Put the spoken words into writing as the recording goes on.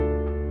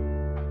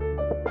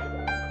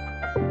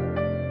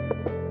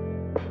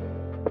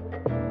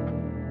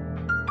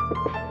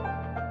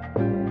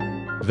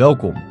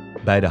Welkom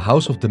bij de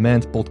House of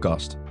Demand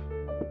podcast.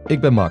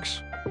 Ik ben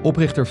Max,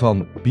 oprichter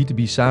van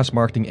B2B SaaS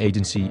marketing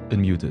agency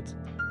Unmuted.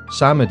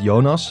 Samen met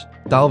Jonas,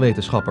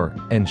 taalwetenschapper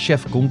en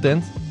chef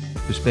content,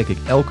 bespreek ik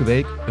elke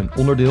week een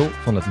onderdeel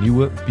van het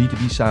nieuwe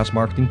B2B SaaS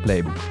marketing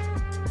playbook.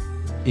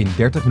 In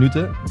 30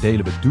 minuten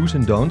delen we do's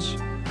en don'ts,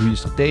 doe je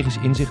strategisch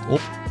inzicht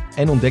op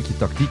en ontdek je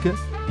tactieken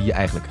die je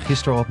eigenlijk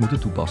gisteren had moeten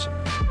toepassen.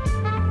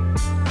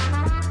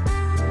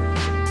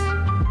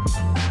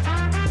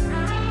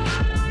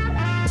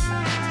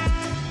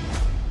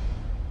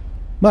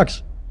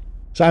 Max,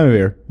 zijn we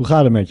weer. Hoe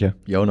gaat het met je?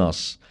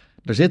 Jonas,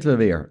 daar zitten we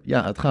weer.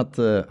 Ja, het gaat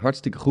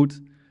hartstikke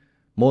goed.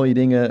 Mooie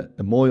dingen,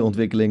 mooie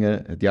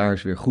ontwikkelingen. Het jaar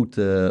is weer goed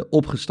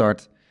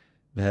opgestart.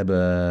 We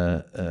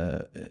hebben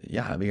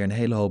weer een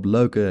hele hoop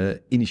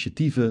leuke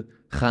initiatieven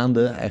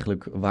gaande.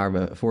 Eigenlijk waar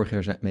we vorig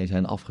jaar mee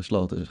zijn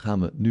afgesloten. Dus gaan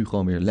we nu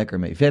gewoon weer lekker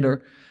mee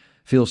verder.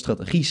 Veel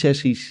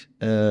strategie-sessies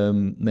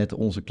met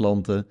onze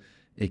klanten.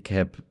 Ik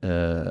heb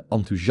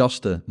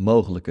enthousiaste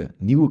mogelijke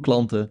nieuwe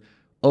klanten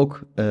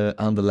ook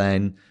aan de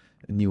lijn.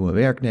 Nieuwe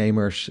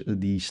werknemers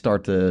die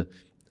starten.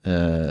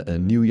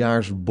 Een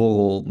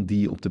nieuwjaarsborrel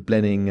die op de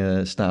planning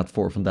staat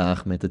voor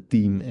vandaag met het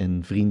team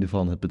en vrienden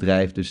van het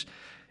bedrijf. Dus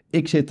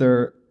ik zit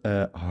er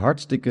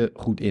hartstikke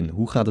goed in.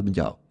 Hoe gaat het met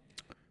jou?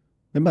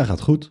 Met mij gaat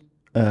het goed.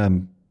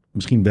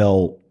 Misschien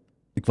wel.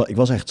 Ik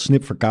was echt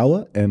snip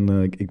verkouden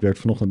en ik werd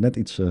vanochtend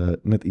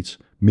net iets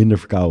minder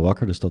verkouden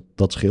wakker, dus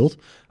dat scheelt.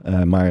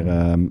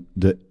 Maar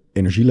de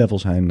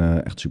energielevels zijn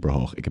echt super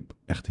hoog. Ik heb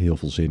echt heel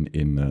veel zin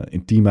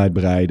in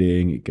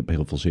teamuitbreiding. Ik heb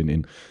heel veel zin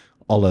in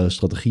alle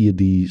strategieën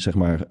die zeg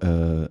maar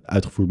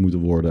uitgevoerd moeten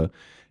worden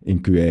in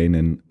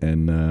Q1.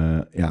 En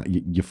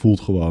je voelt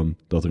gewoon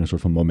dat er een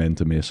soort van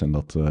momentum is en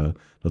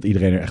dat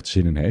iedereen er echt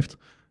zin in heeft.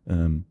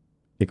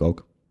 Ik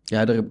ook.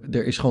 Ja,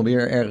 er is gewoon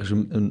weer ergens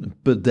een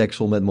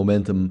putdeksel met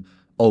momentum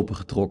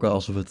opengetrokken,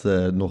 alsof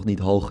het nog niet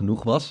hoog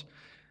genoeg was.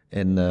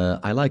 En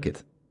I like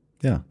it.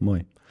 Ja,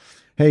 mooi.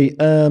 Hey,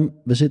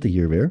 we zitten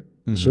hier weer.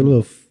 Mm-hmm. Zullen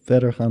we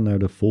verder gaan naar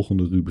de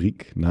volgende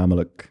rubriek,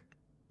 namelijk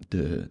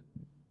de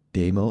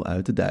demo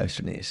uit de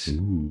duisternis.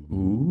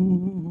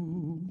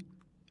 Oeh.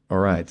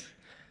 Alright.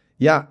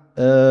 Ja,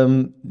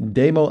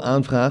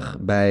 demo-aanvraag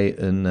bij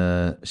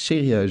een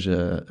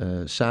serieuze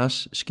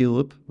SaaS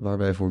skill-up waar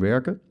wij voor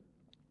werken.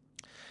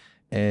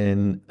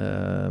 En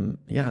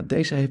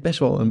deze heeft best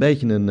wel een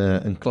beetje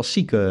een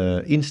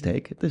klassieke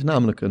insteek. Het is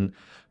namelijk een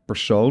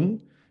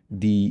persoon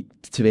die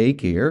 2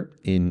 keer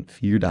in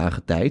 4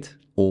 dagen tijd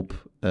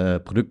op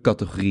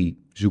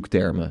productcategorie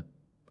zoektermen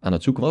aan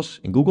het zoeken was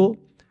in Google.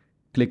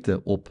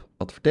 Klikte op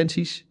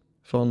advertenties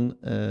van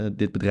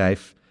dit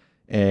bedrijf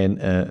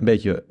en een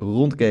beetje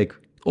rondkeek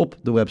op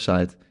de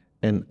website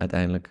en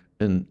uiteindelijk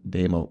een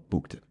demo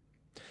boekte.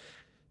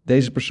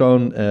 Deze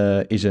persoon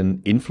is een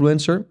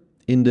influencer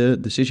in de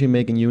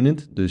decision-making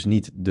unit, dus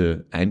niet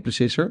de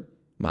eindbeslissor,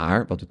 maar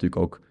wat we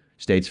natuurlijk ook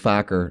steeds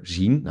vaker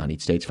zien, nou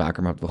niet steeds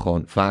vaker, maar wat we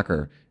gewoon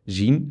vaker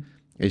zien,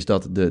 is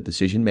dat de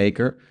decision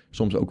maker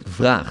soms ook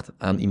vraagt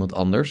aan iemand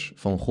anders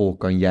van, goh,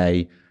 kan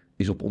jij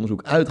eens op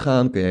onderzoek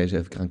uitgaan? Kun jij eens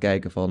even gaan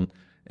kijken van,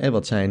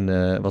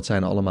 wat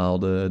zijn allemaal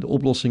de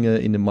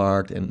oplossingen in de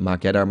markt? En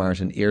maak jij daar maar eens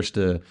een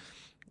eerste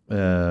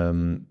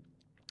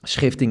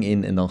schifting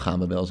in en dan gaan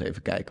we wel eens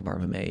even kijken waar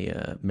we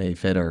mee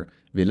verder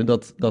willen.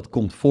 Dat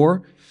komt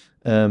voor.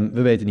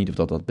 We weten niet of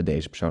dat bij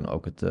deze persoon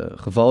ook het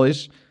geval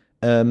is.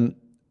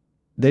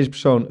 Deze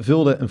persoon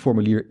vulde een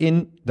formulier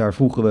in. Daar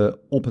voegen we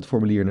op het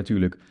formulier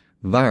natuurlijk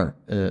waar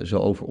ze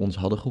over ons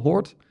hadden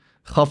gehoord.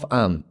 Gaf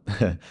aan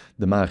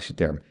de magische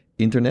term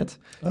internet.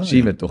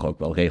 Zien we toch ook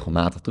wel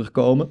regelmatig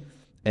terugkomen.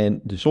 En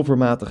de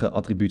softwarematige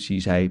attributie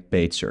zei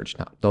paid search.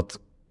 Nou,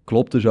 dat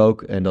klopt dus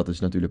ook. En dat is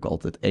natuurlijk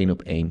altijd 1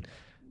 op 1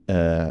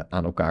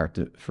 aan elkaar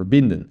te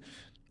verbinden.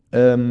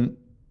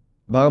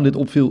 Waarom dit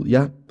opviel?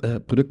 Ja,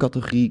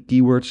 productcategorie,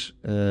 keywords,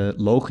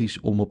 logisch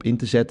om op in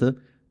te zetten.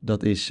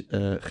 Dat is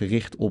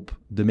gericht op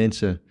de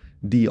mensen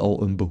die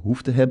al een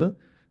behoefte hebben.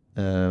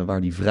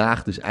 Waar die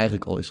vraag dus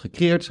eigenlijk al is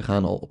gecreëerd. Ze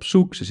gaan al op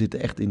zoek. Ze zitten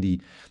echt in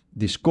die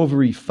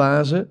discovery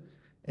fase.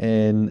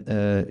 En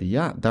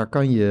daar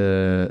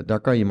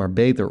kan je maar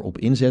beter op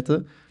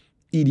inzetten.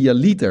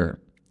 Idealiter,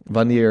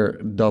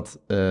 wanneer dat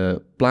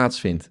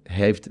plaatsvindt,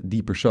 heeft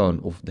die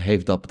persoon of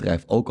heeft dat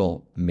bedrijf ook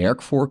al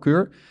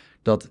merkvoorkeur.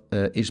 Dat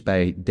is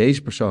bij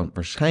deze persoon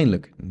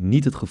waarschijnlijk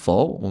niet het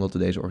geval, omdat we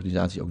deze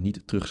organisatie ook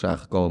niet terug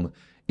zagen komen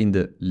in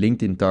de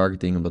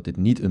LinkedIn-targeting, omdat dit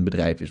niet een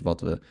bedrijf is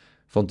wat we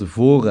van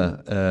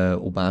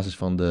tevoren op basis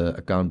van de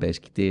account-based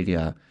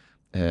criteria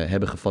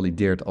hebben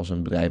gevalideerd als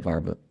een bedrijf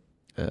waar we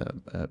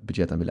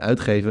budget aan willen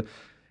uitgeven.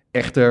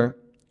 Echter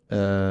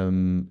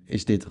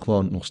is dit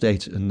gewoon nog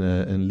steeds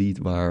een lead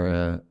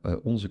waar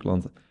onze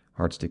klant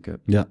hartstikke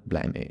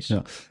blij mee is.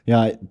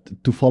 Ja,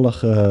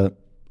 toevallig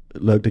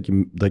leuk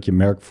dat je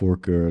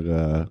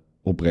merkvoorkeur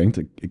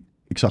opbrengt.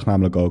 Ik zag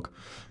namelijk ook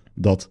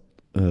dat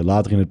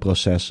later in het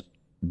proces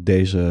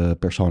deze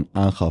persoon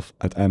aangaf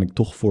uiteindelijk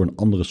toch voor een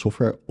andere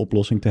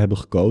softwareoplossing te hebben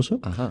gekozen.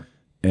 Aha.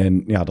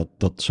 En ja,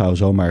 dat zou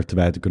zomaar te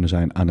wijten kunnen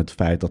zijn aan het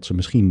feit dat ze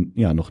misschien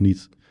nog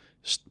niet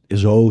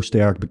zo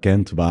sterk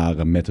bekend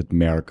waren met het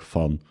merk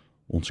van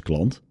onze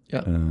klant.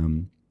 Ja.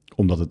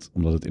 Omdat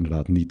het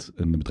inderdaad niet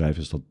een bedrijf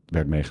is dat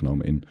werd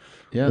meegenomen in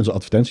Ja. onze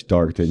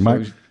advertentietargeting.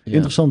 Maar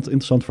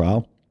interessant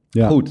verhaal.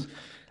 Ja. Goed.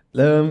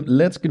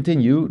 Let's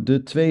continue.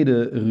 De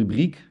tweede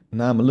rubriek,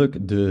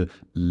 namelijk de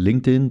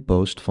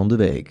LinkedIn-post van de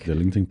week. De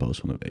LinkedIn-post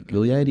van de week.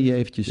 Wil jij die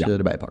eventjes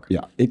erbij pakken?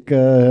 Ja,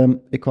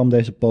 ik kwam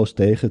deze post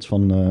tegen. Het is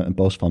van een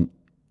post van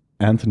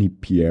Anthony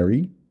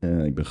Pieri. Ik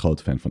ben een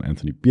grote fan van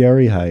Anthony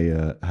Pieri.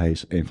 Hij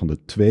is een van de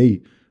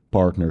 2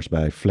 partners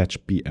bij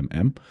Fletch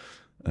PMM.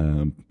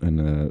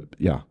 Een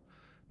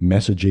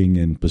messaging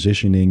en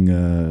positioning,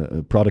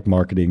 product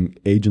marketing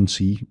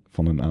agency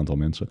van een aantal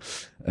mensen.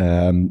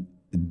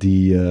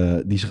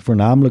 Die zich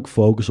voornamelijk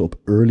focussen op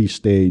early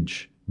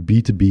stage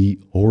B2B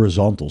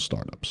horizontal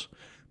startups.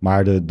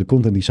 Maar de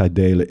content die zij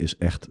delen is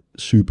echt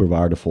super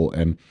waardevol.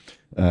 En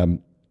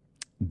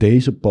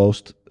deze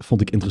post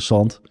vond ik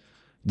interessant.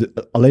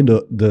 Alleen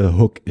de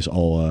hook is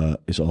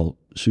al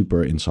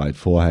super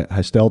insightful.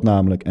 Hij stelt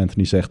namelijk,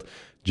 Anthony zegt,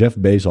 Jeff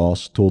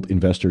Bezos told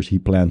investors he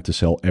planned to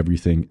sell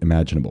everything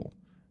imaginable.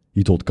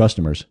 He told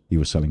customers he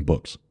was selling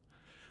books.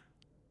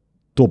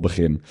 Top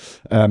begin.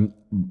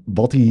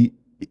 Wat hij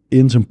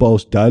in zijn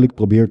post duidelijk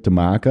probeert te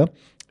maken,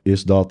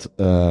 is dat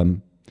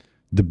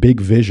de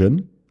big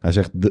vision, hij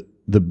zegt,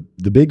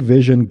 the big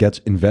vision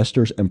gets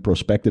investors and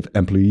prospective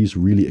employees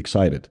really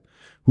excited.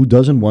 Who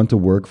doesn't want to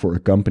work for a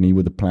company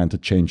with a plan to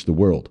change the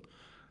world?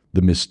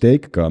 The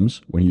mistake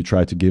comes when you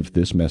try to give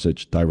this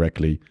message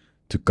directly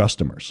to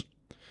customers.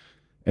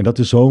 En dat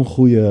is zo'n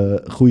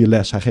goede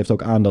les. Hij geeft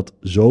ook aan dat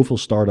zoveel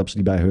startups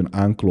die bij hun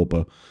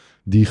aankloppen,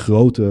 die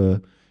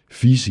grote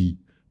visie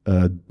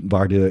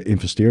waar de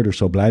investeerders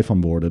zo blij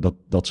van worden,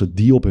 dat ze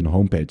die op hun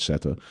homepage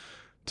zetten.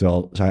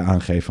 Terwijl zij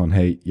aangeven van,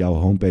 hey, jouw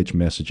homepage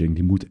messaging,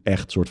 die moet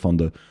echt soort van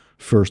de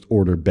first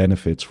order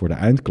benefits voor de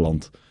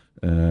eindklant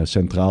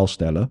centraal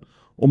stellen,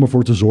 om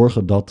ervoor te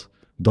zorgen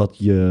dat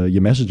je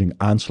messaging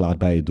aanslaat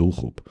bij je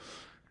doelgroep.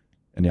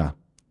 En ja.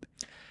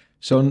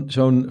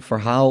 Zo'n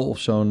verhaal of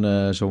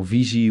zo'n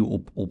visie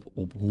op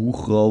hoe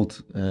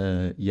groot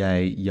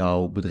jij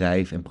jouw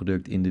bedrijf en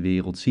product in de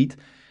wereld ziet,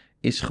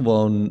 is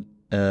gewoon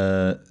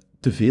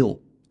te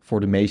veel voor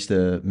de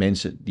meeste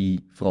mensen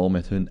die vooral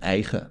met hun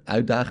eigen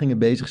uitdagingen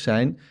bezig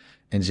zijn.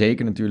 En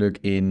zeker natuurlijk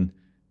in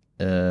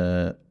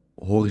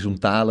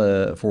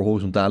horizontale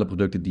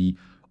producten die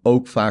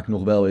ook vaak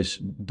nog wel eens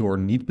door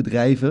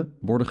niet-bedrijven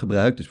worden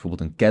gebruikt. Dus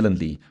bijvoorbeeld een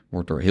Calendly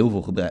wordt door heel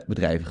veel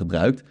bedrijven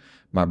gebruikt.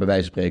 Maar bij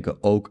wijze van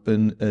spreken ook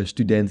een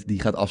student die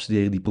gaat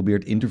afstuderen, die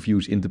probeert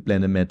interviews in te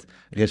plannen met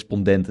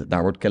respondenten.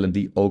 Daar wordt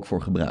Calendly ook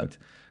voor gebruikt.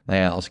 Nou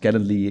ja, als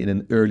Calendly in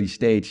een early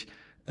stage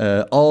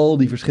al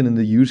die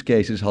verschillende use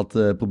cases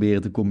had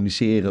proberen te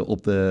communiceren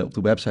op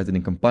de website en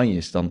in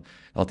campagnes, dan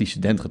had die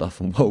student gedacht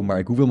van, wow, maar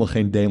ik hoef helemaal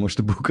geen demos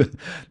te boeken.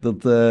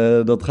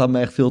 Dat gaat me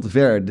echt veel te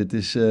ver. Dit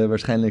is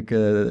waarschijnlijk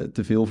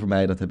te veel voor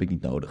mij, dat heb ik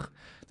niet nodig.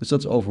 Dus dat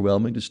is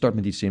overwhelming. Dus start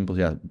met iets simpels.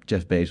 Ja,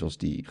 Jeff Bezos,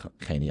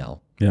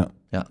 geniaal. Ja.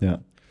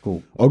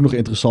 Cool. Ook nog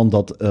interessant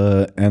dat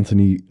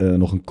Anthony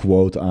nog een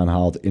quote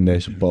aanhaalt in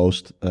deze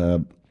post.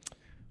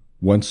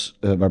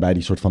 Waarbij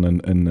die soort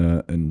van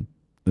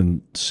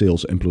een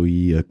sales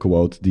employee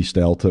quote die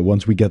stelt.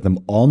 Once we get them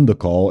on the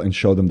call and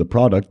show them the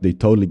product, they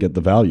totally get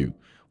the value.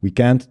 We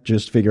can't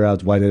just figure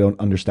out why they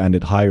don't understand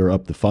it higher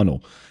up the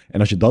funnel. En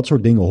als je dat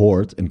soort dingen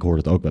hoort, en ik hoor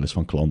het ook wel eens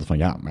van klanten van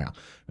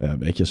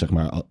weet je, zeg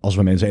maar, als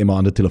we mensen eenmaal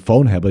aan de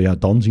telefoon hebben, ja,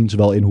 dan zien ze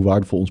wel in hoe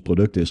waardevol ons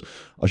product is.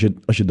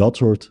 Als je dat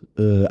soort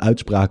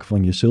uitspraken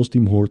van je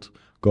salesteam hoort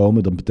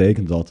komen, dan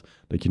betekent dat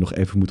je nog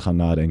even moet gaan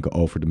nadenken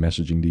over de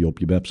messaging die je op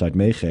je website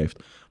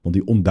meegeeft. Want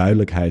die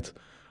onduidelijkheid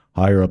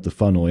higher up the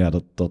funnel, ja,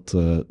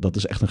 dat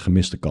is echt een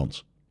gemiste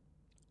kans.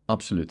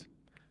 Absoluut.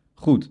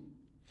 Goed.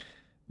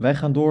 Wij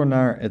gaan door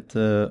naar het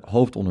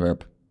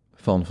hoofdonderwerp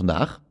van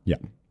vandaag. Ja.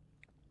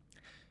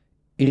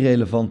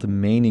 Irrelevante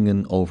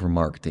meningen over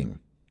marketing.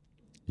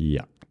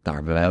 Ja. Daar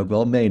hebben wij ook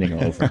wel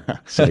meningen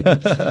over.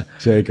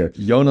 Zeker.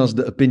 Jonas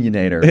de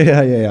opinionator.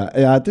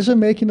 Ja, het is een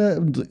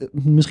beetje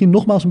misschien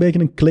nogmaals een beetje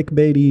een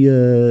clickbaity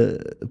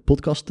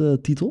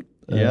podcasttitel.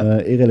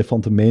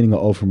 Irrelevante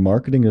meningen over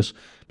marketing. Dus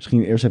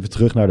misschien eerst even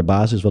terug naar de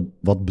basis.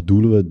 Wat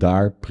bedoelen we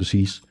daar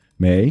precies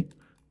mee?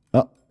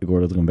 Ik hoor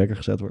dat er een wekker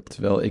gezet wordt.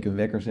 Terwijl ik een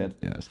wekker zet.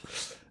 Juist.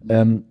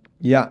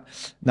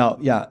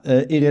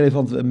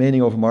 Irrelevante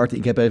mening over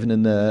marketing. Ik heb even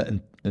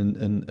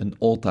een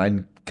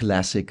all-time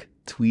classic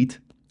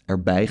tweet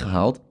erbij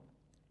gehaald.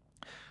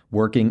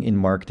 Working in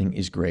marketing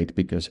is great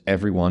because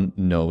everyone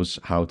knows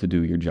how to do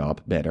your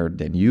job better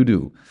than you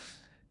do.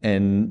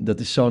 En dat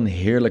is zo'n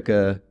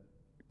heerlijke,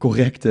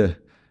 correcte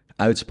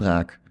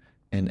uitspraak.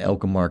 En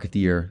elke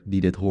marketeer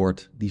die dit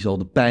hoort, die zal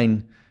de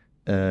pijn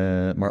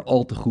maar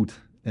al te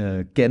goed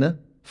kennen,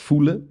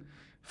 voelen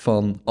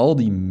van al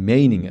die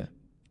meningen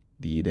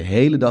die je de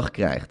hele dag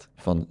krijgt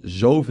van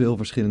zoveel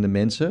verschillende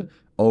mensen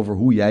over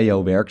hoe jij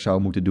jouw werk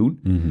zou moeten doen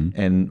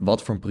en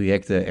wat voor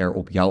projecten er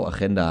op jouw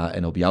agenda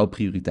en op jouw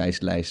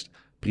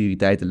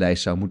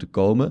prioriteitenlijst zou moeten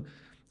komen.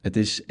 Het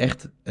is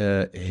echt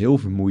heel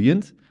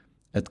vermoeiend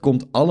Het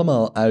komt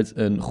allemaal uit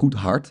een goed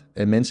hart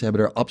en mensen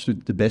hebben er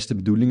absoluut de beste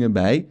bedoelingen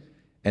bij.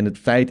 En het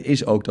feit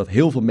is ook dat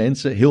heel veel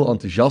mensen heel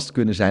enthousiast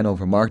kunnen zijn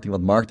over marketing,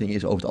 want marketing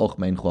is over het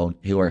algemeen gewoon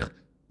heel erg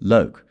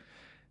leuk.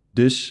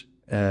 Dus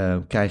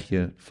krijg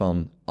je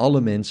van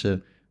alle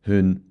mensen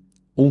hun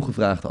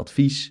ongevraagde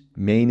advies,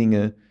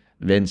 meningen,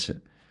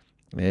 wensen.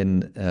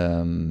 En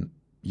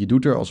je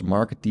doet er als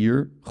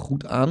marketeer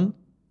goed aan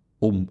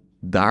om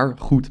daar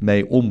goed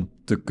mee om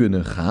te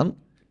kunnen gaan.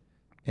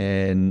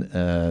 En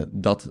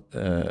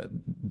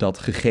dat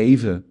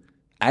gegeven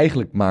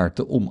eigenlijk maar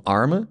te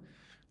omarmen.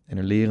 En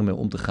er leren mee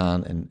om te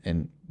gaan.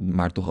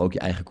 Maar toch ook je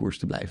eigen koers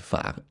te blijven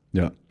varen.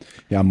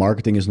 Ja,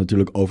 marketing is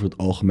natuurlijk over het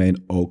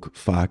algemeen ook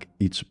vaak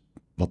iets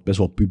wat best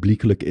wel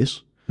publiekelijk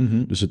is.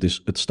 Mm-hmm. Dus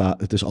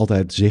het is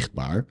altijd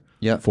zichtbaar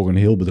voor een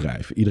heel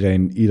bedrijf.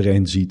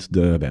 Iedereen ziet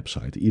de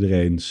website.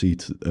 Iedereen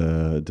ziet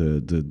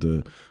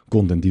de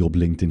content die op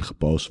LinkedIn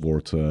gepost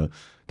wordt.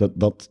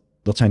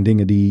 Dat zijn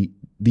dingen die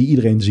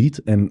iedereen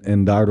ziet.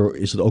 En daardoor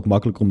is het ook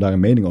makkelijker om daar een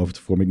mening over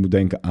te vormen. Ik moet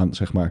denken aan,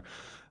 zeg maar,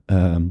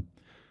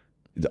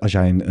 als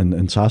jij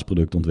een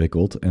SaaS-product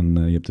ontwikkelt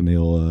en je hebt een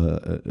heel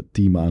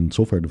team aan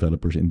software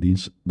developers in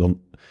dienst, dan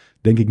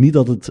denk ik niet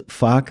dat het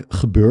vaak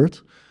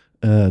gebeurt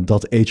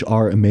dat HR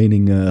een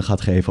mening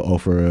gaat geven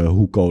over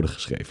hoe code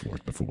geschreven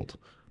wordt, bijvoorbeeld.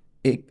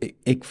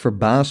 Ik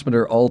verbaas me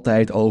er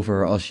altijd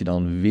over als je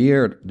dan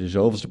weer de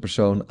zoveelste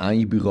persoon aan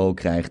je bureau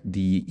krijgt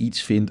die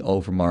iets vindt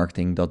over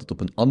marketing, dat het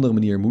op een andere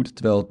manier moet,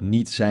 terwijl het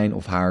niet zijn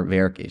of haar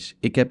werk is.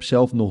 Ik heb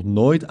zelf nog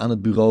nooit aan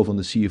het bureau van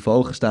de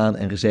CFO gestaan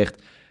en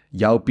gezegd,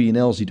 jouw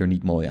P&L ziet er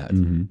niet mooi uit.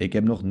 Mm-hmm. Ik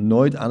heb nog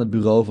nooit aan het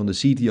bureau van de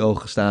CTO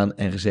gestaan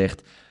en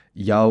gezegd,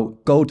 jouw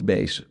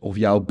codebase of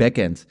jouw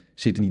backend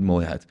ziet er niet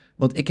mooi uit.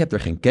 Want ik heb er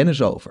geen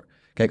kennis over.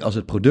 Kijk, als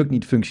het product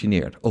niet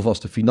functioneert of als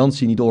de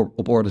financiën niet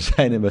op orde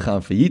zijn en we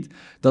gaan failliet,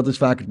 dat is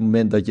vaak het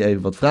moment dat je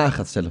even wat vragen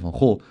gaat stellen van,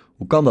 goh,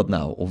 hoe kan dat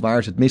nou? Of waar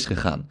is het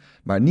misgegaan?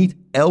 Maar niet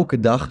elke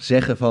dag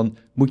zeggen van,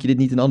 moet je dit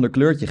niet een ander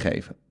kleurtje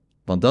geven?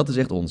 Want dat is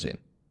echt onzin.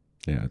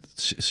 Ja,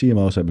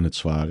 CMO's hebben het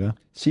zwaar, hè?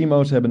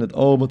 CMO's hebben het,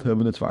 wat hebben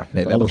we het zwaar.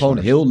 Nee, we hebben gewoon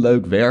heel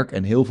leuk werk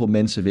en heel veel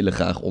mensen willen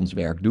graag ons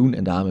werk doen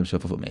en daarom hebben ze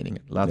zoveel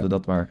meningen. Laten we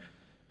dat maar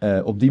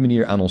op die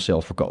manier aan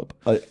onszelf verkopen.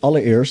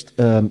 Allereerst,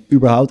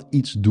 überhaupt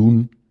iets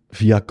doen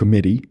via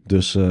committee.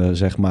 Dus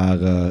zeg maar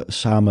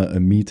samen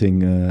een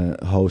meeting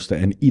hosten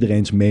en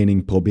iedereen's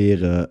mening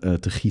proberen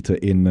te gieten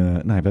in...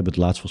 we hebben het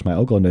laatst volgens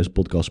mij ook al in deze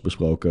podcast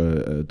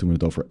besproken toen we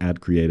het over ad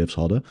creatives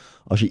hadden.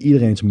 Als je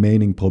iedereen's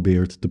mening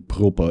probeert te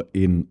proppen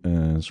in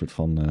een soort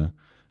van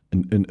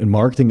een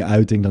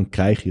marketinguiting, dan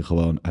krijg je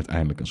gewoon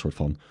uiteindelijk een soort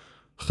van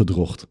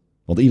gedrocht.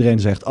 Want iedereen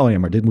zegt, oh ja,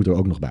 maar dit moet er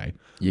ook nog bij.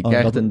 Je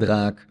krijgt een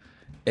draak.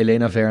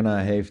 Elena Verna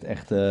heeft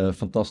echt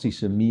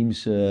fantastische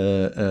memes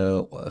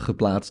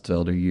geplaatst,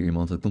 terwijl er hier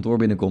iemand het kantoor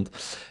binnenkomt.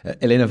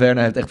 Elena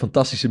Verna heeft echt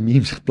fantastische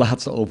memes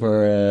geplaatst over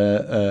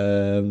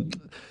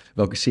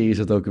welke serie is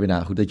dat ook weer?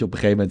 Nou goed, dat je op een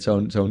gegeven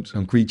moment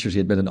zo'n creature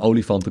zit met een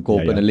olifantenkop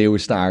en een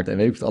leeuwenstaart en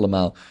weet ik het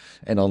allemaal.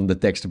 En dan de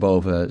tekst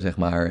erboven, zeg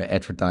maar,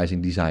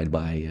 advertising designed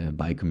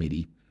by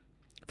committee.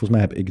 Volgens mij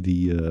heb ik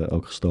die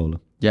ook gestolen.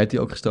 Jij hebt die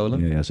ook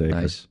gestolen? Ja,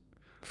 zeker. Nice.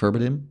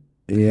 Verbatim?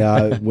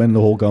 Ja, when the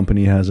whole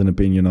company has an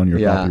opinion on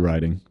your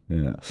copywriting.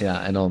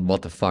 Ja, en dan,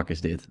 what the fuck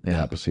is dit?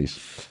 Ja, precies.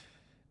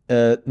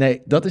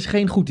 Nee, dat is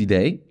geen goed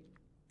idee.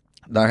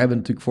 Daar hebben we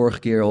natuurlijk vorige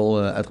keer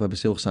al uitgebreid bij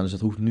stilgestaan. Dus dat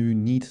hoeft nu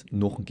niet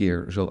nog een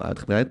keer zo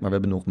uitgebreid. Maar we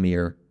hebben nog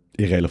meer...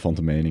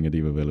 irrelevante meningen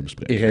die we willen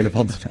bespreken.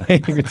 Irrelevante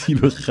meningen die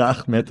we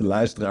graag met de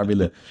luisteraar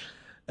willen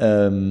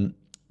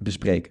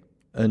bespreken.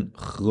 Een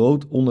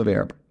groot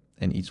onderwerp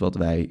en iets wat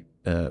wij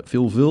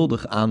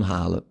veelvuldig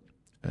aanhalen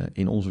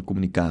in onze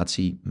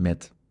communicatie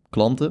met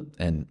klanten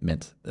en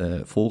met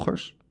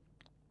volgers,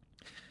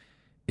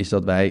 is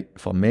dat wij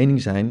van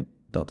mening zijn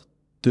dat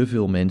te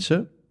veel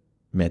mensen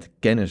met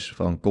kennis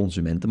van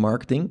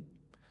consumentenmarketing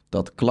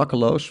dat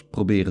klakkeloos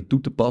proberen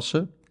toe te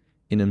passen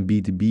in een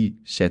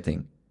B2B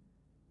setting.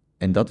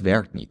 En dat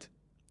werkt niet.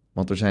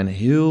 Want er zijn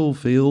heel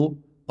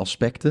veel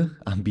aspecten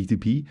aan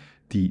B2B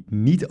die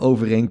niet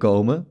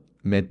overeenkomen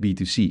met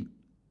B2C.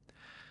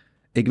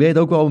 Ik weet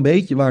ook wel een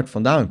beetje waar het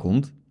vandaan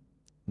komt.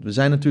 We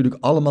zijn natuurlijk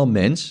allemaal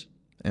mens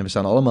en we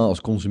staan allemaal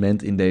als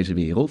consument in deze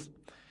wereld.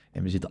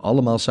 En we zitten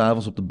allemaal 's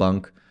avonds op de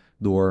bank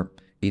door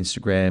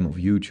Instagram of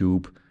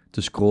YouTube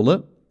te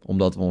scrollen,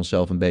 omdat we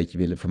onszelf een beetje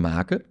willen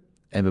vermaken.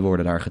 En we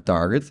worden daar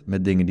getarget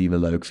met dingen die we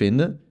leuk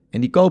vinden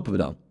en die kopen we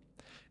dan.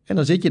 En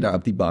dan zit je daar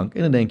op die bank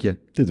en dan denk je,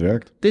 dit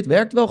werkt. Dit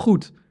werkt wel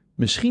goed.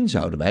 Misschien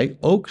zouden wij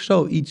ook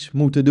zoiets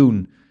moeten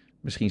doen.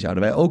 Misschien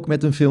zouden wij ook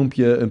met een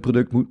filmpje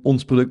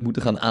ons product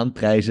moeten gaan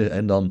aanprijzen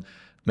en dan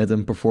met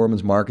een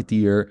performance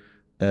marketeer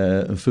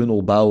een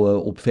funnel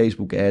bouwen op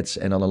Facebook ads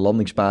en dan een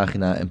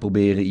landingspagina en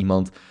proberen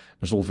iemand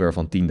een software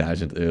van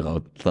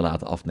 €10.000 te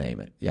laten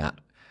afnemen. Ja,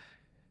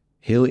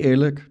 heel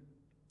eerlijk,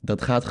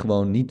 dat gaat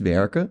gewoon niet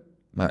werken.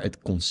 Maar het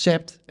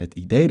concept, het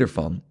idee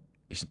ervan,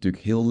 is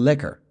natuurlijk heel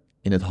lekker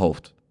in het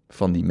hoofd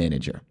van die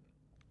manager.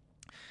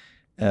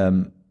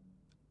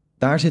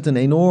 Daar zit een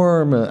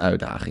enorme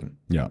uitdaging.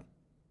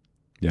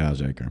 Ja,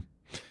 zeker.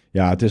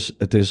 Ja,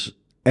 het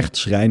is echt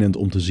schrijnend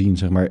om te zien,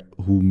 zeg maar,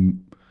 hoe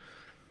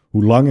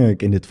hoe langer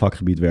ik in dit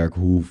vakgebied werk,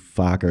 hoe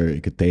vaker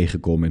ik het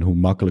tegenkom en hoe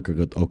makkelijker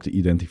het ook te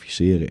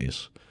identificeren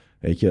is.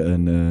 Weet je,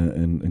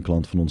 een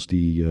klant van ons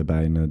die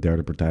bij een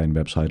derde partij een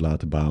website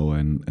laten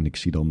bouwen en ik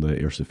zie dan de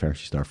eerste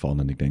versies daarvan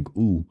en ik denk,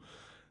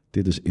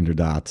 dit is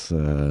inderdaad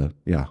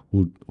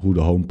hoe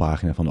de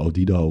homepagina van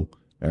Odido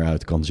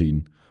eruit kan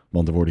zien.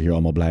 Want er worden hier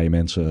allemaal blije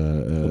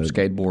mensen... op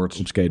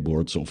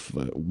skateboards of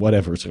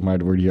whatever, zeg maar.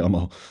 Er worden hier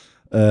allemaal...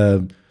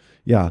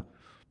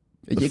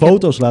 Je,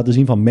 foto's laten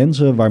zien van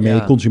mensen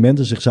waarmee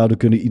consumenten zich zouden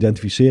kunnen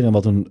identificeren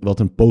en wat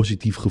een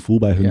positief gevoel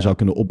bij hun zou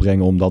kunnen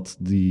opbrengen, omdat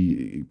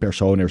die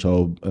persoon er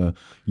zo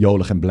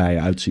jolig en blij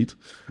uitziet.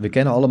 We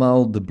kennen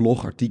allemaal de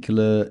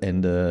blogartikelen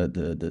en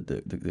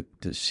de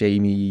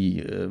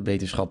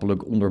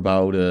semi-wetenschappelijk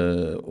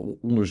onderbouwde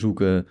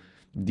onderzoeken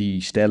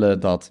die stellen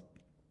dat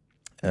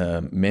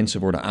mensen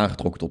worden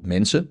aangetrokken tot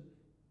mensen.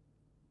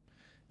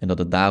 En dat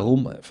het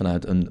daarom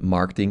vanuit een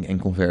marketing- en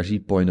conversie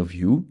point of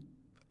view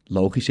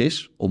logisch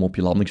is om op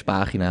je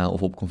landingspagina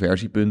of op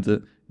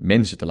conversiepunten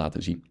mensen te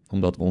laten zien.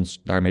 Omdat we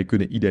ons daarmee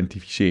kunnen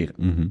identificeren.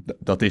 Mm-hmm.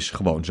 Dat is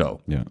gewoon zo.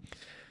 Ja.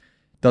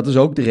 Dat is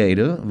ook de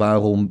reden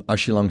waarom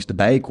als je langs de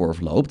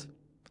Bijenkorf loopt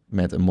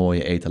met een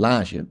mooie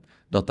etalage,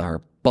 dat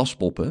daar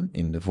paspoppen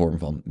in de vorm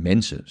van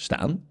mensen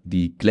staan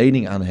die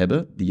kleding aan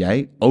hebben die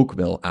jij ook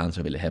wel aan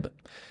zou willen hebben.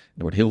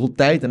 Er wordt heel veel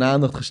tijd en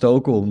aandacht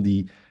gestoken om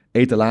die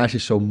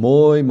etalages zo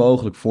mooi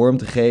mogelijk vorm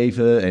te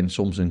geven en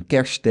soms een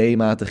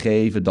kerstthema te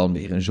geven, dan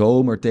weer een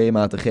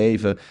zomerthema te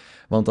geven.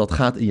 Want dat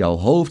gaat in jouw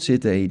hoofd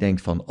zitten en je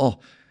denkt van,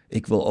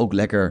 ik wil ook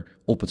lekker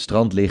op het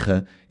strand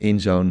liggen in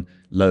zo'n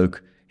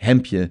leuk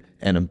hemdje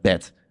en een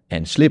pet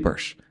en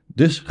slippers.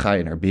 Dus ga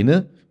je naar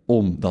binnen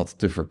om dat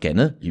te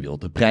verkennen. Je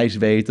wilt de prijs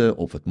weten,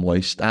 of het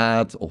mooi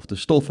staat, of de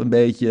stof een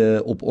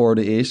beetje op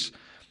orde is.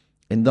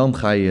 En dan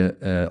ga je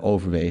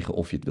overwegen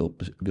of je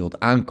het wilt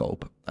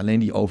aankopen. Alleen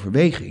die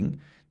overweging,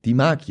 die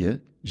maak je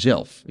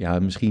zelf. Ja,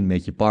 misschien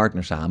met je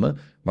partner samen,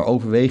 maar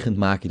overwegend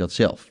maak je dat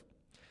zelf.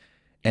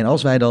 En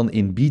als wij dan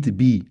in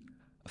B2B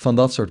van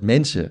dat soort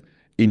mensen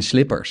in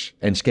slippers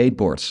en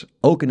skateboards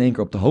ook in één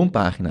keer op de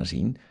homepagina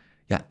zien,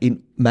 ja,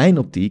 in mijn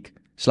optiek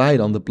sla je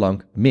dan de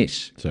plank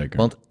mis. Zeker.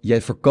 Want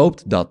jij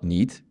verkoopt dat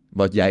niet.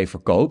 Wat jij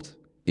verkoopt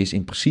is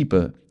in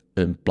principe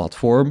een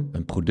platform,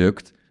 een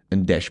product,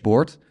 een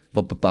dashboard,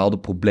 wat bepaalde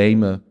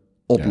problemen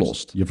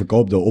oplost. Yes. Je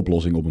verkoopt de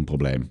oplossing op een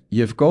probleem.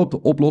 Je verkoopt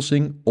de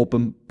oplossing op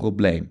een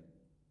probleem.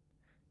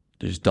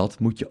 Dus dat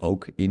moet je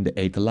ook in de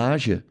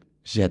etalage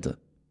zetten.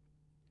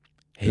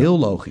 Heel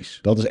logisch.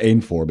 Dat is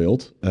één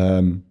voorbeeld.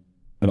 Een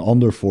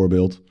ander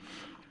voorbeeld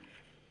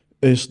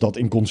is dat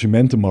in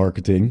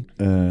consumentenmarketing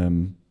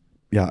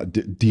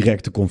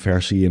directe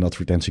conversie in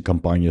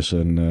advertentiecampagnes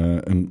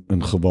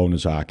een gewone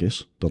zaak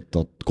is.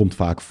 Dat komt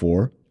vaak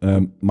voor.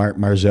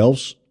 Maar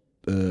zelfs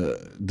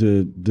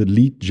de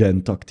lead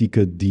gen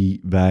tactieken die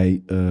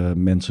wij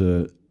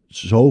mensen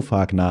zo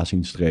vaak na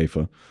zien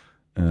streven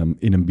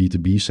in een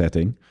B2B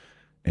setting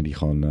en die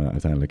gewoon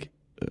uiteindelijk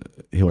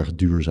heel erg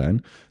duur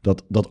zijn,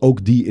 dat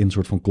ook die in een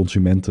soort van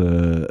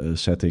consumenten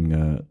setting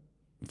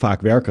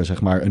vaak werken,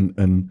 zeg maar.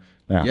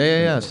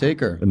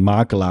 Zeker. Een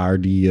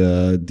makelaar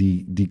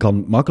die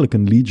kan makkelijk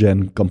een lead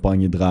gen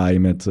campagne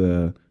draaien met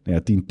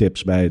 10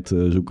 tips bij het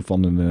zoeken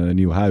van een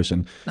nieuw huis.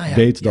 En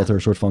weet dat er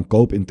een soort van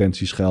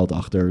koopintentie schuilt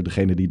achter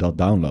degene die dat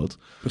downloadt.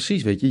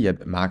 Precies, weet je. Je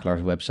hebt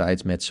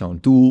makelaarswebsites met zo'n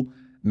tool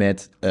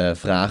met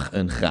vraag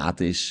een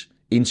gratis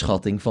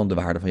inschatting van de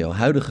waarde van jouw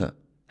huidige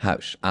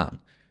huis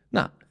aan.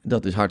 Nou,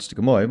 dat is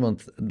hartstikke mooi,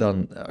 want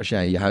dan als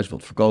jij je huis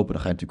wilt verkopen,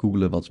 dan ga je natuurlijk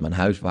googlen wat is mijn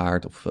huis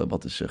waard of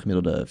wat is de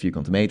gemiddelde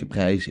vierkante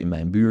meterprijs in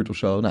mijn buurt of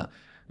zo. Nou,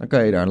 dan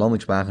kan je daar een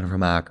landingspagina van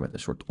maken met een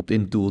soort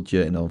opt-in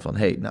tooltje en dan van,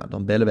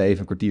 dan bellen we even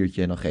een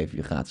kwartiertje en dan geven we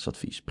je gratis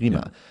advies. Prima.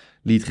 Ja.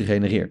 Lead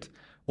gegenereerd.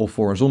 Of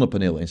voor een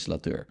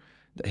zonnepaneelinstallateur.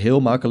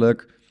 Heel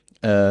makkelijk.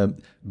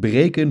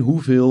 Bereken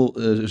hoeveel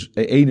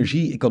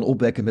energie ik kan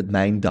opwekken met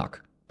mijn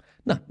dak.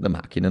 Nou, dan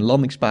maak je een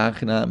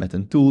landingspagina met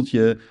een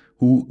tooltje.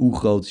 Hoe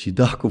groot is je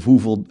dak of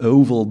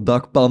hoeveel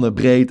dakpannen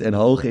breed en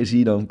hoog is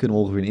die? Dan kunnen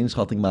we ongeveer een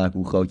inschatting maken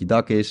hoe groot je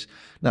dak is.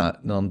 Nou,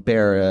 dan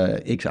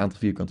per x aantal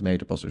vierkante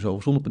meter passen er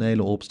zoveel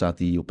zonnepanelen op. Staat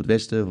die op het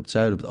westen, op het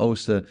zuiden, op het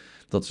oosten?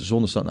 Dat is de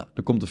zonnestand. Nou,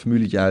 er komt een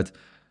formuletje uit.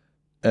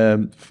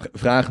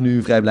 Vraag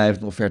nu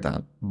vrijblijvend offerte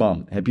aan.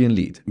 Bam, heb je een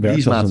lead.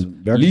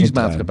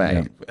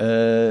 Leasemaatschappij.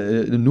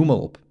 Noem maar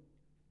op.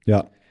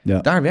 Ja.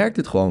 Daar werkt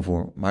het gewoon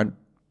voor. Maar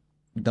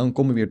dan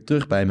kom je weer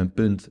terug bij mijn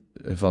punt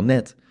van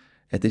net.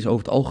 Het is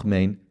over het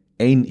algemeen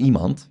één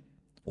iemand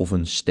of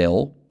een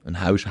stel, een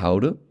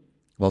huishouden,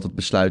 wat het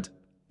besluit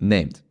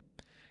neemt.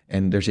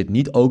 En er zit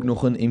niet ook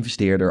nog een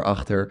investeerder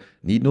achter,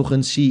 niet nog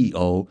een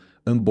CEO,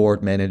 een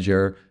board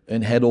manager,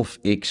 een head of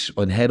X,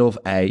 een head of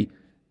Y.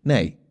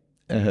 Nee,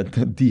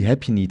 die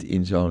heb je niet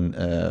in zo'n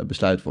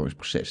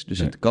besluitvormingsproces. Dus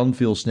het kan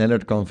veel sneller,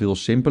 het kan veel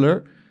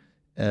simpeler.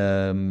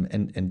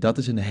 En dat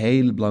is een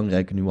hele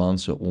belangrijke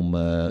nuance om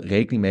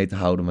rekening mee te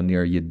houden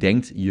wanneer je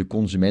denkt je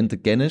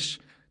consumentenkennis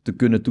te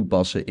kunnen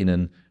toepassen in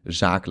een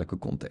zakelijke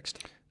context.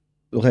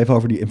 nog even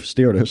over die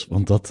investeerders,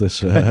 want dat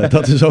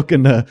is ook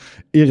een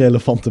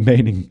irrelevante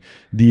mening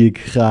die ik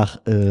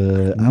graag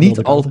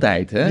niet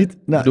altijd, hè? Niet,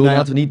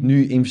 Laten we niet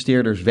nu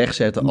investeerders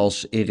wegzetten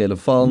als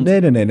irrelevant.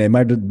 Nee,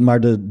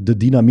 maar de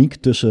dynamiek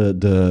tussen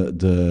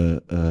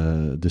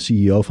de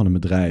CEO van een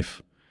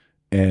bedrijf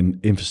en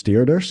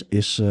investeerders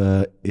is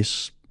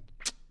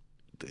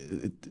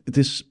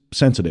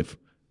sensitive,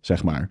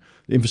 zeg maar.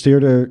 De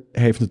investeerder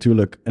heeft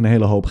natuurlijk een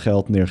hele hoop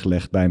geld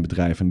neergelegd bij een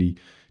bedrijf en die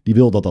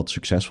wil dat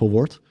succesvol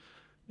wordt.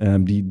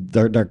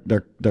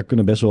 Daar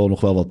kunnen best wel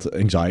nog wel wat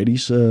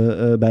anxieties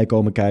bij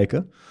komen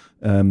kijken.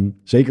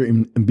 Zeker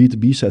in een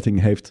B2B-setting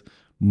heeft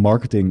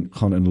marketing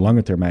gewoon een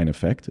lange termijn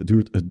effect.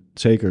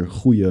 Zeker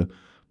goede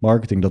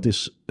marketing, dat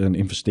is een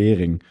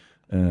investering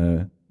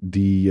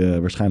die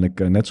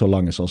waarschijnlijk net zo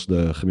lang is als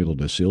de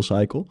gemiddelde sales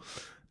cycle.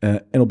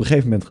 En op een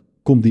gegeven moment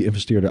komt die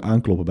investeerder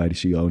aankloppen bij die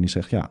CEO en die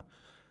zegt, ja,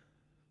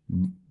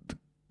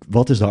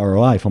 wat is de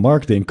ROI van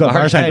marketing?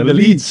 Waar zijn de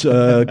leads?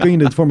 Kun je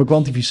dit voor me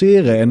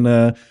kwantificeren?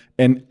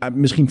 En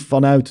misschien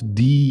vanuit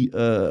die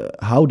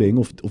houding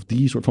of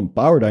die soort van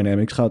power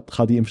dynamics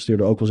gaat die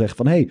investeerder ook wel zeggen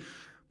van, hey,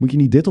 moet je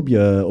niet dit op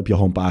je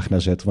homepagina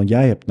zetten? Want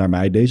jij hebt naar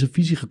mij deze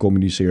visie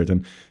gecommuniceerd.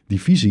 En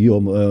die visie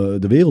om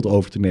de wereld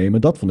over te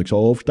nemen, dat vond ik zo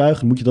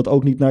overtuigend. Moet je dat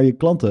ook niet naar je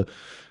klanten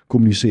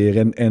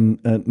communiceren? En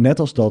net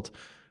als dat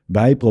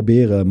wij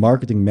proberen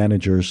marketing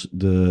managers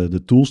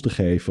de tools te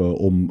geven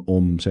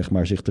om zeg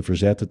maar, zich te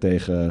verzetten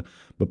tegen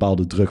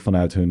bepaalde druk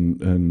vanuit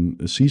hun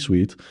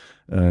C-suite,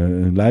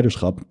 hun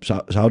leiderschap,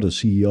 zouden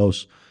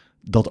CEO's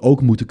dat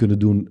ook moeten kunnen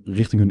doen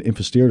richting hun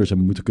investeerders. En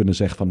we moeten kunnen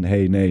zeggen van,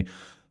 hey, nee,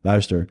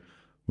 luister,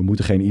 we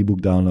moeten geen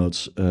e-book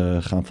downloads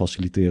gaan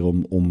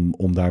faciliteren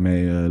om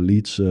daarmee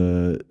leads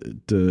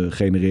te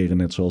genereren,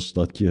 net zoals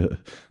dat je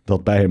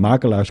dat bij een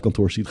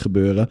makelaarskantoor ziet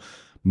gebeuren.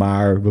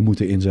 Maar we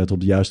moeten inzetten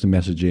op de juiste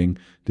messaging.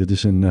 Dit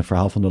is een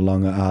verhaal van de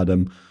lange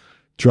adem.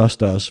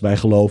 Trust us, wij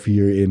geloven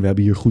hierin. We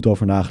hebben hier goed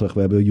over nagedacht. We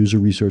hebben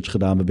user research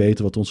gedaan. We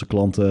weten wat onze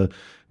klanten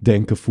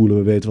denken, voelen.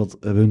 We weten wat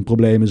hun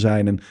problemen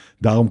zijn. En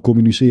daarom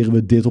communiceren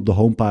we dit op de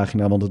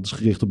homepagina, want het is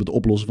gericht op het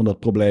oplossen van dat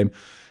probleem.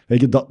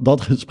 Weet je,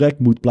 dat gesprek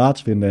moet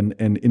plaatsvinden.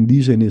 En in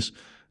die zin is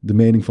de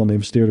mening van de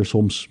investeerder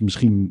soms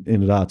misschien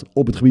inderdaad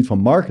op het gebied van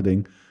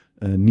marketing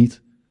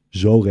niet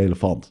zo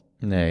relevant.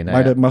 Nee,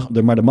 maar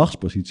de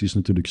machtspositie is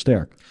natuurlijk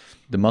sterk.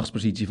 De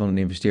machtspositie van een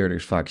investeerder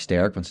is vaak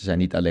sterk, want ze zijn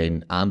niet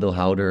alleen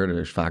aandeelhouder. Er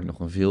is vaak nog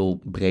een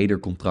veel breder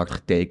contract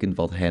getekend,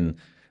 wat hen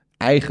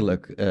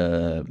eigenlijk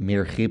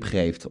meer grip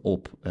geeft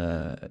op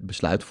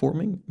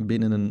besluitvorming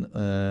binnen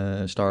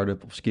een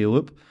start-up of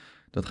scale-up.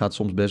 Dat gaat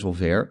soms best wel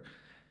ver.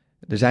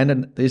 Er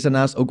is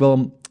daarnaast ook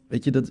wel,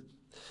 weet je,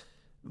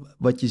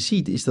 wat je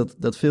ziet is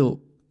dat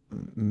veel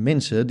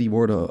mensen die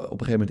worden op een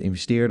gegeven moment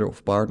investeerder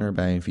of partner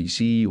bij een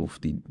VC of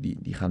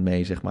die gaan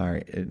mee, zeg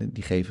maar,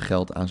 die geven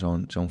geld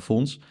aan zo'n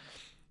fonds.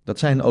 Dat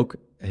zijn ook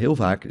heel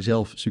vaak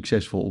zelf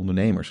succesvol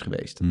ondernemers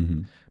geweest. Mm-hmm.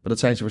 Maar dat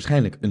zijn ze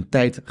waarschijnlijk een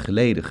tijd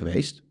geleden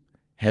geweest,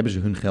 hebben ze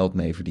hun geld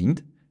mee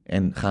verdiend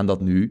en gaan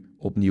dat nu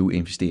opnieuw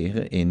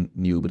investeren in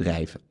nieuwe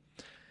bedrijven.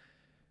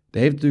 Er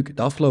heeft natuurlijk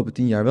de afgelopen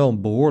 10 jaar wel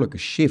een behoorlijke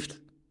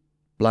shift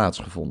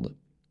plaatsgevonden.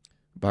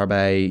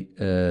 Waarbij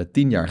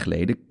 10 jaar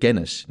geleden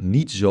kennis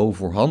niet zo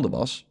voorhanden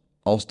was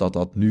als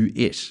dat nu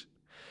is.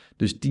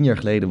 Dus 10 jaar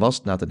geleden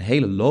was het een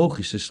hele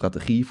logische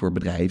strategie voor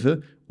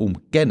bedrijven om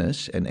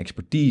kennis en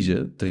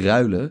expertise te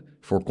ruilen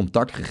voor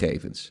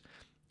contactgegevens.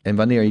 En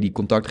wanneer je die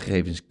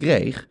contactgegevens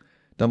kreeg,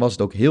 dan was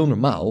het ook heel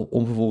normaal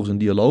om vervolgens een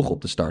dialoog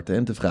op te starten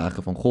en te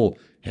vragen van, goh,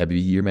 hebben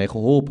we hiermee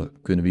geholpen?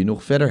 Kunnen we je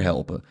nog verder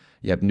helpen?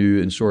 Je hebt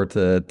nu een soort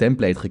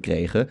template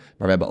gekregen, maar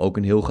we hebben ook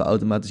een heel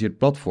geautomatiseerd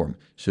platform.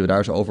 Zullen we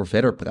daar eens over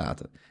verder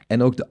praten?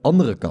 En ook de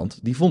andere kant,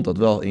 die vond dat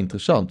wel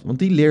interessant, want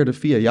die leerde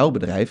via jouw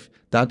bedrijf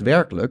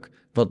daadwerkelijk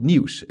wat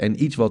nieuws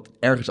en iets wat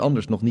ergens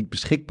anders nog niet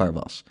beschikbaar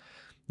was.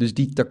 Dus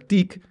die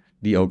tactiek,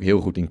 die ook heel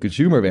goed in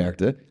consumer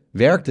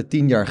werkte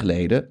 10 jaar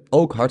geleden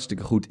ook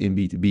hartstikke goed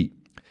in B2B.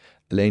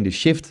 Alleen de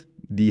shift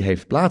die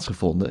heeft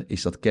plaatsgevonden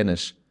is dat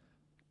kennis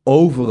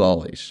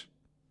overal is.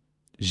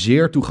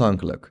 Zeer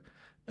toegankelijk.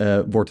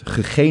 Wordt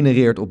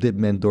gegenereerd op dit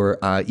moment door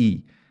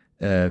AI.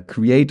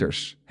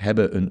 Creators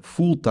hebben een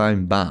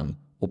fulltime baan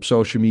op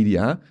social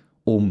media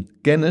om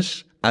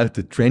kennis uit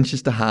de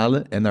trenches te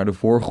halen en naar de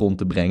voorgrond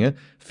te brengen.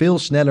 Veel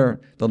sneller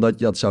dan dat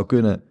je dat zou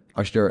kunnen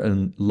als je er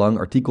een lang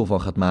artikel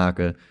van gaat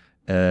maken,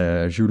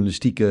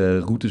 journalistieke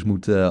routes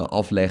moet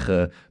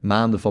afleggen,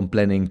 maanden van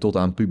planning tot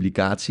aan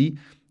publicatie.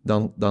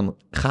 Dan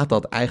gaat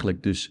dat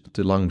eigenlijk dus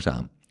te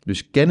langzaam.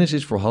 Dus kennis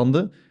is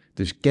voorhanden,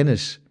 dus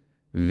kennis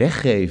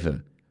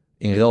weggeven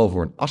in ruil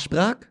voor een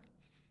afspraak,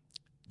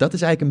 dat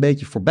is eigenlijk een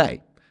beetje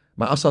voorbij.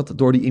 Maar als dat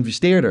door die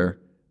investeerder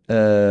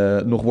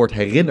nog wordt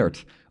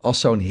herinnerd als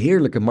zo'n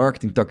heerlijke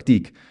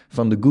marketingtactiek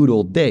van de good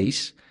old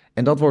days,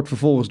 en dat wordt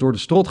vervolgens door de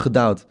strot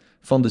gedouwd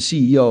van de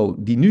CEO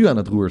die nu aan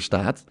het roer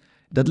staat,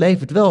 dat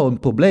levert wel een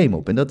probleem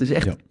op. En dat is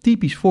echt een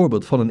typisch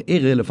voorbeeld van een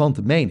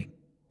irrelevante mening.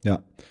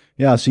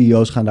 Ja,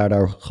 CEO's gaan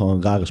daar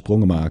gewoon rare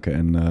sprongen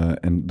maken.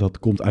 En dat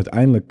komt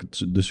uiteindelijk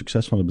de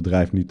succes van het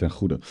bedrijf niet ten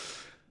goede.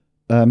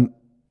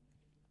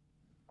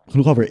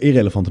 Genoeg over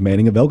irrelevante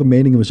meningen. Welke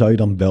meningen zou je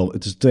dan wel...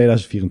 Het is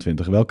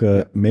 2024.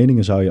 Welke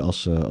meningen zou je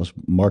als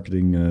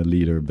marketing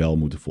leader wel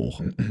moeten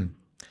volgen?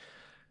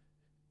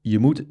 Je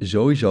moet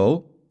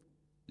sowieso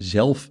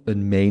zelf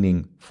een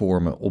mening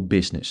vormen op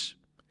business.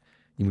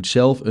 Je moet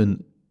zelf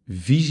een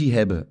visie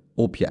hebben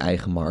op je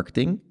eigen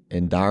marketing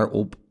en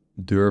daarop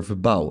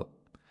durven bouwen.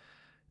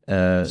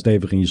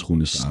 Stevig in je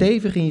schoenen staan.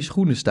 Stevig in je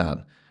schoenen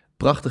staan.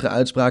 Prachtige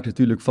uitspraak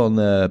natuurlijk van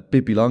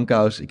Pippi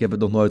Langkous. Ik heb het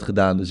nog nooit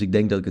gedaan, dus ik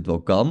denk dat ik het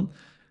wel kan.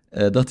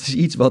 Dat is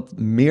iets wat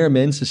meer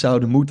mensen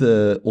zouden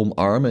moeten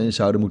omarmen en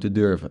zouden moeten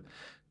durven.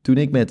 Toen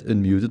ik met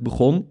Unmuted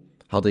begon,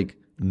 had ik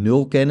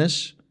 0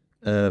 kennis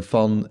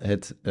van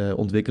het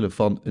ontwikkelen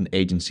van een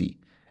agency.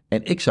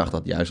 En ik zag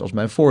dat juist als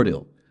mijn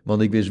voordeel.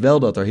 Want ik wist wel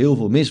dat er heel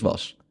veel mis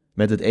was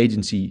met het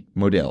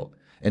agency-model.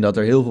 En dat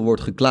er heel veel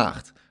wordt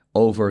geklaagd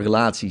over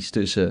relaties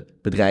tussen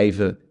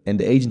bedrijven en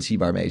de agency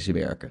waarmee ze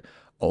werken.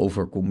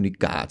 Over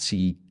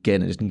communicatie,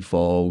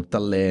 kennisniveau,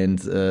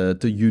 talent,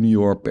 te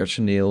junior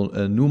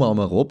personeel, noem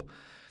maar op.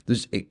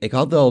 Dus ik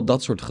had wel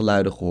dat soort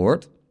geluiden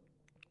gehoord.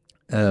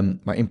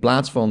 Maar in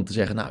plaats van te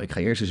zeggen, nou, ik ga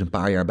eerst eens een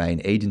paar jaar bij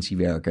een agency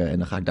werken en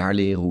dan ga ik daar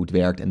leren hoe het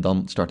werkt en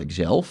dan start ik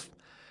zelf,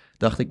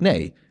 dacht ik,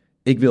 nee,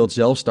 ik wil het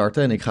zelf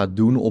starten en ik ga het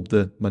doen op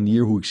de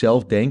manier hoe ik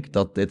zelf denk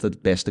dat dit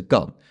het beste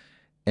kan.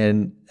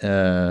 En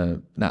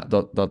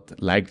dat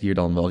lijkt hier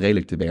dan wel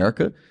redelijk te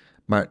werken.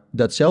 Maar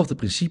datzelfde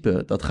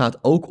principe, dat gaat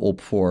ook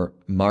op voor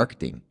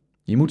marketing.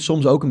 Je moet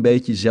soms ook een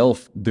beetje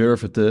zelf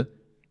durven te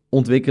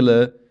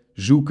ontwikkelen,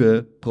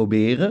 zoeken,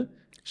 proberen.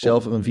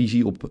 Zelf er een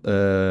visie op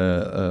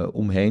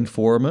omheen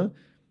vormen.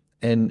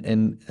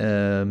 En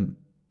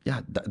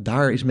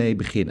daar is mee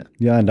beginnen.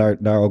 Ja, en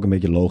daar ook een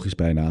beetje logisch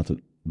bij na te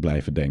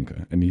blijven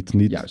denken. En niet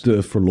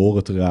te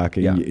verloren te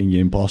raken in je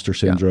imposter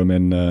syndrome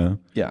en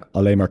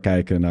alleen maar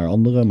kijken naar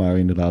anderen, maar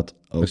inderdaad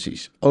ook...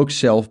 Precies, ook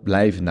zelf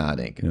blijven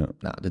nadenken. Ja.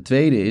 Nou, de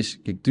tweede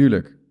is, kijk,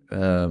 tuurlijk,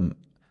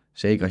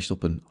 zeker als je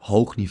het op een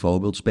hoog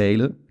niveau wilt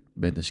spelen, je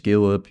bent een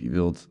skill-up, je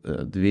wilt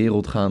de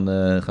wereld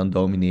gaan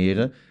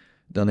domineren,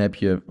 dan heb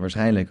je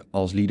waarschijnlijk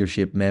als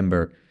leadership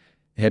member,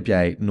 heb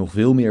jij nog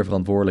veel meer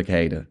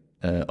verantwoordelijkheden,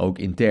 ook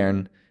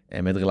intern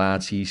en met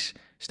relaties,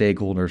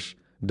 stakeholders,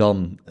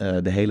 dan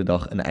de hele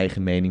dag een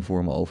eigen mening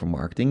vormen over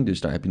marketing. Dus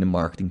daar heb je een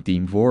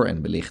marketingteam voor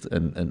en wellicht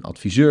een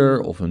adviseur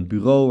of een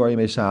bureau waar je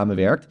mee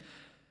samenwerkt.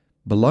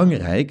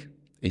 Belangrijk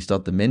is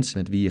dat de mensen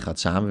met wie je gaat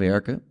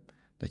samenwerken,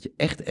 dat je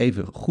echt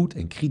even goed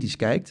en kritisch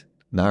kijkt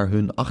naar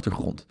hun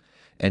achtergrond.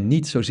 En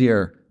niet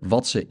zozeer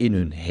wat ze in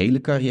hun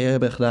hele carrière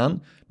hebben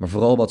gedaan, maar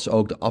vooral wat ze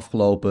ook de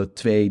afgelopen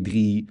 2,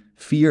 3,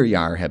 4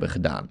 jaar hebben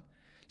gedaan.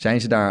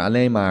 Zijn ze daar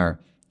alleen maar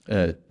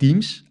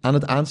teams aan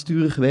het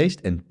aansturen geweest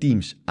en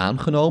teams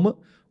aangenomen?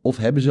 Of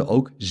hebben ze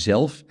ook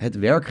zelf het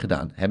werk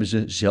gedaan? Hebben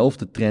ze zelf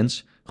de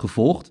trends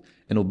gevolgd?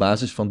 En op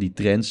basis van die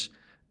trends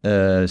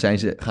zijn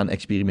ze gaan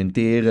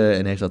experimenteren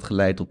en heeft dat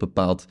geleid tot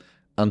bepaald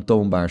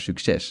aantoonbaar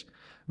succes.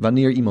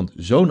 Wanneer iemand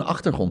zo'n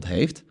achtergrond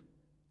heeft,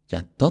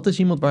 ja, dat is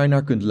iemand waar je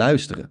naar kunt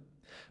luisteren.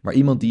 Maar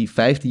iemand die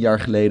 15 jaar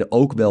geleden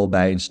ook wel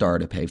bij een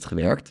start-up heeft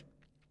gewerkt,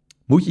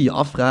 moet je je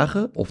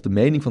afvragen of de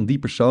mening van die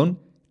persoon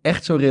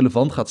echt zo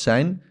relevant gaat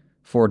zijn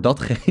voor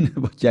datgene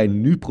wat jij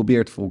nu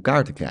probeert voor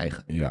elkaar te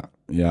krijgen.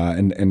 Ja,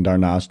 en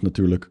daarnaast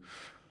natuurlijk,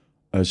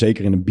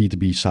 zeker in een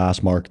B2B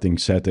SaaS marketing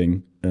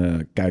setting,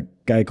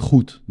 kijk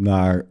goed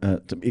naar...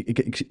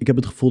 Ik heb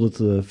het gevoel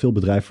dat veel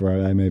bedrijven waar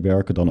wij mee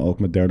werken dan ook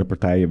met derde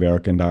partijen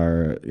werken en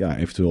daar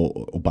eventueel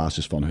op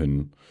basis van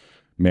hun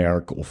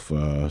merk of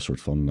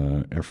soort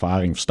van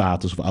ervaring of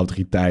status of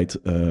autoriteit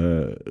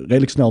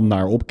redelijk snel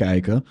naar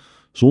opkijken,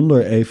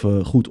 zonder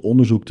even goed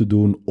onderzoek te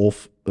doen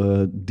of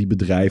die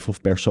bedrijven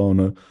of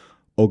personen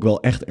ook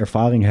wel echt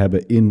ervaring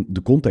hebben in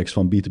de context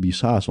van B2B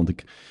SaaS. Want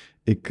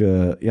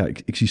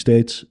ik zie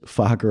steeds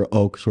vaker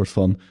ook een soort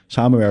van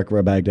samenwerken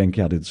waarbij ik denk,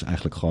 ja, dit is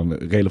eigenlijk gewoon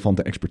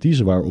relevante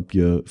expertise waarop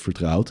je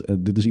vertrouwt.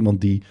 Dit is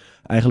iemand die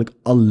eigenlijk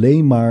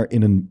alleen maar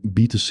in een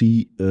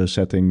B2C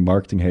setting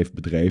marketing heeft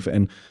bedreven.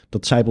 En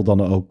dat zijpelt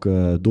dan ook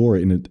door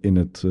in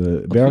het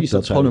werk.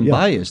 Dat is gewoon een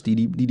bias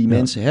die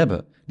mensen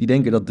hebben. Die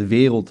denken dat de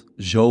wereld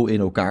zo in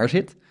elkaar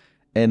zit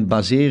en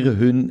baseren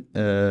hun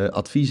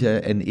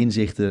adviezen en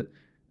inzichten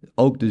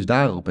ook dus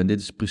daarop. En dit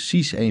is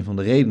precies een van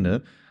de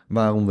redenen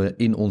waarom we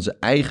in onze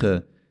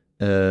eigen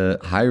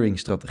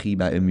hiring-strategie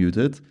bij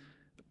Unmuted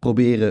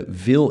proberen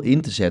veel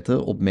in te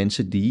zetten op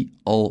mensen die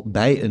al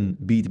bij een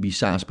B2B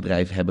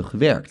SaaS-bedrijf hebben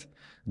gewerkt.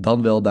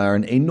 Dan wel daar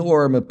een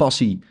enorme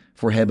passie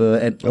voor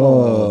hebben en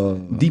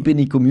diep in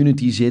die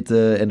community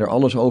zitten en er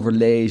alles over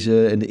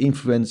lezen en de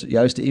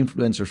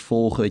influencers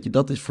volgen. Weet je,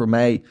 dat is voor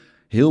mij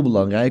heel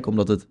belangrijk,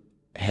 omdat het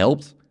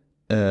helpt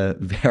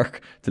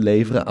werk te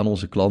leveren aan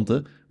onze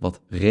klanten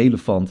wat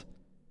relevant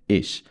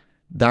is.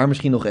 Daar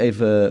misschien nog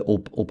even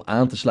op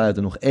aan te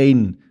sluiten, nog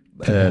één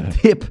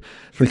tip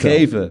te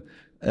geven.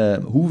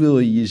 Hoe wil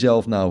je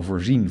jezelf nou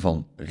voorzien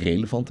van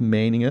relevante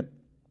meningen?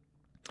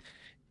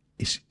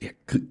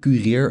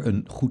 Cureer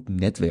een goed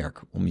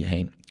netwerk om je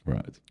heen.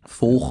 Right.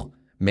 Volg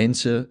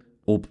mensen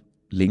op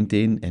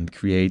LinkedIn en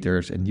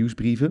creators en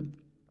nieuwsbrieven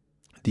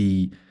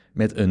die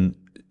met een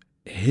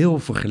heel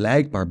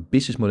vergelijkbaar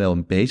businessmodel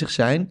mee bezig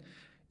zijn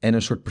en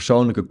een soort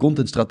persoonlijke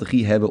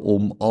contentstrategie hebben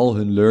om al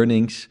hun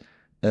learnings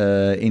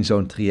in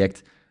zo'n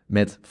traject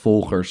met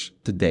volgers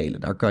te delen.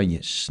 Daar kan je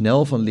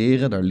snel van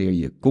leren, daar leer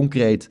je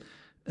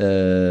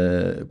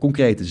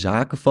concrete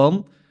zaken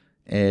van.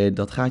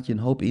 Dat gaat je een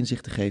hoop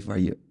inzichten geven waar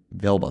je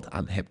wel wat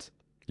aan hebt.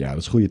 Ja, dat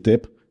is een goede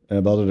tip.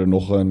 We hadden er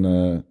nog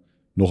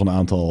een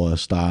aantal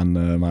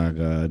staan,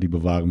 maar die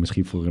bewaren we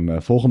misschien voor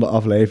een volgende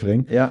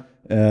aflevering. Ja.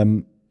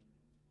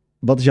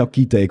 Wat is jouw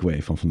key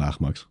takeaway van vandaag,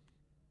 Max?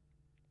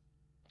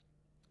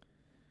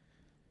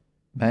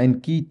 Mijn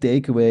key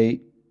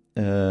takeaway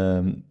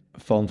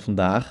van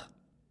vandaag.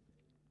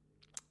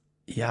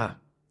 Ja,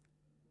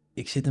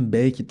 ik zit een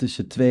beetje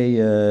tussen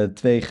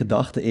twee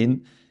gedachten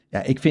in.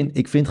 Ja,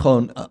 ik vind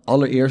gewoon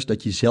allereerst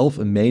dat je zelf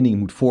een mening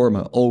moet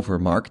vormen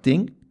over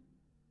marketing.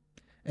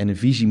 En een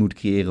visie moet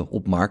creëren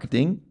op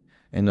marketing.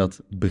 En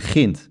dat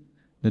begint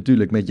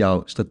natuurlijk met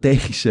jouw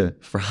strategische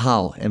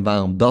verhaal en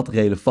waarom dat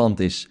relevant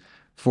is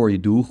voor je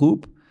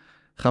doelgroep.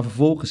 Ga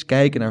vervolgens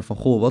kijken naar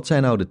van, wat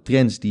zijn nou de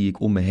trends die ik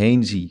om me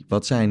heen zie?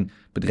 Wat zijn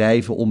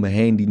bedrijven om me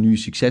heen die nu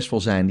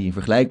succesvol zijn, die een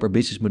vergelijkbaar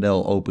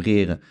businessmodel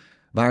opereren?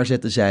 Waar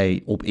zetten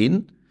zij op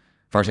in?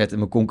 Waar zetten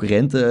mijn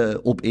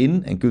concurrenten op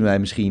in? En kunnen wij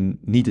misschien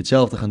niet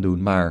hetzelfde gaan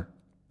doen, maar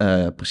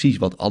precies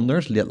wat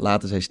anders?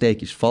 Laten zij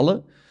steekjes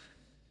vallen?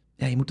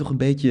 Ja, je moet toch een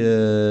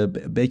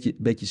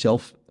beetje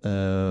zelf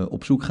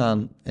op zoek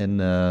gaan en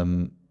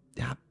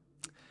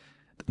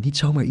niet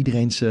zomaar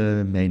iedereen's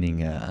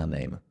mening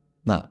aannemen.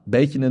 Nou, een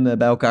beetje een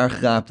bij elkaar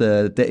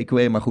geraapte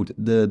takeaway, maar goed,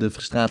 de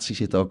frustratie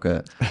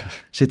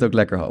zit ook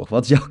lekker hoog.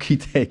 Wat is jouw key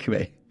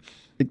takeaway?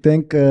 Ik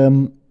denk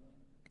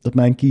dat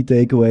mijn key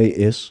takeaway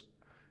is,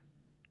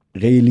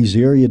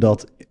 realiseer je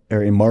dat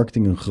er in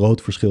marketing een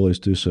groot verschil is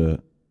tussen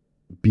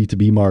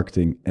B2B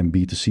marketing en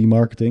B2C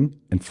marketing.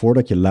 En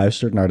voordat je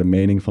luistert naar de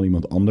mening van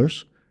iemand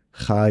anders,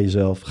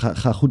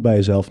 ga goed bij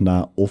jezelf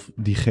na of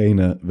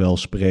diegene wel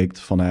spreekt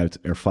vanuit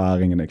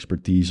ervaring en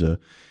expertise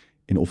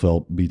in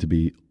ofwel B2B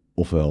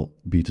ofwel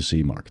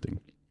B2C marketing.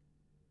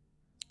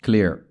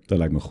 Clear. Dat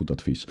lijkt me een goed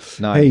advies.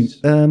 Nice.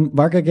 Hey,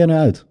 waar kijk jij naar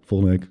uit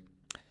volgende week?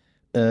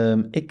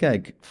 Ik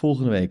kijk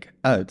volgende week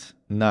uit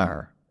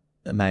naar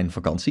mijn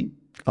vakantie.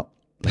 Oh.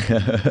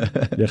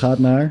 Je gaat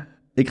naar?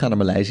 Ik ga naar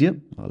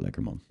Maleisië. Oh,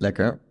 lekker man.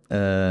 Lekker.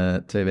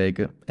 2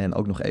 weken. En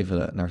ook nog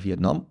even naar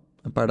Vietnam.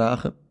 Een paar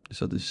dagen. Dus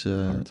dat is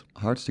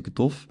hartstikke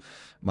tof.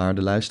 Maar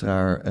de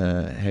luisteraar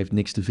heeft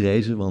niks te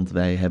vrezen, want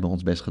wij hebben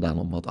ons best gedaan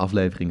om wat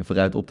afleveringen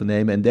vooruit op te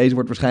nemen. En deze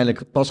wordt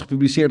waarschijnlijk pas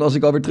gepubliceerd als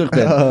ik alweer terug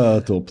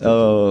ben. Top.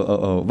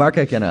 Waar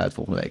kijk jij naar uit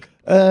volgende week?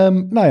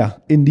 Nou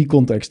ja, in die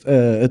context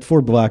het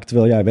voortbewaken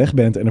terwijl jij weg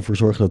bent en ervoor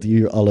zorgen dat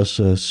hier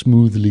alles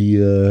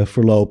smoothly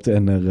verloopt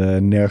en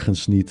er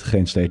nergens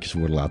geen steekjes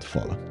worden laten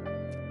vallen.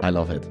 I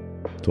love it.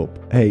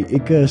 Top. Hey,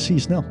 ik zie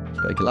je snel.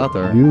 Spreek je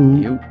later.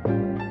 Joe.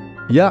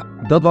 Ja,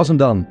 dat was hem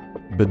dan.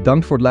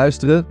 Bedankt voor het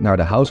luisteren naar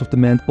de House of the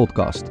Man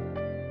podcast.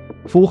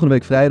 Volgende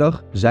week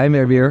vrijdag zijn we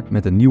er weer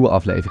met een nieuwe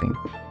aflevering.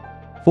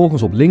 Volg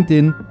ons op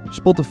LinkedIn,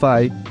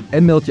 Spotify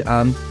en meld je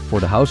aan voor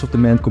de House of the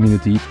Man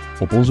community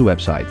op onze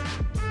website.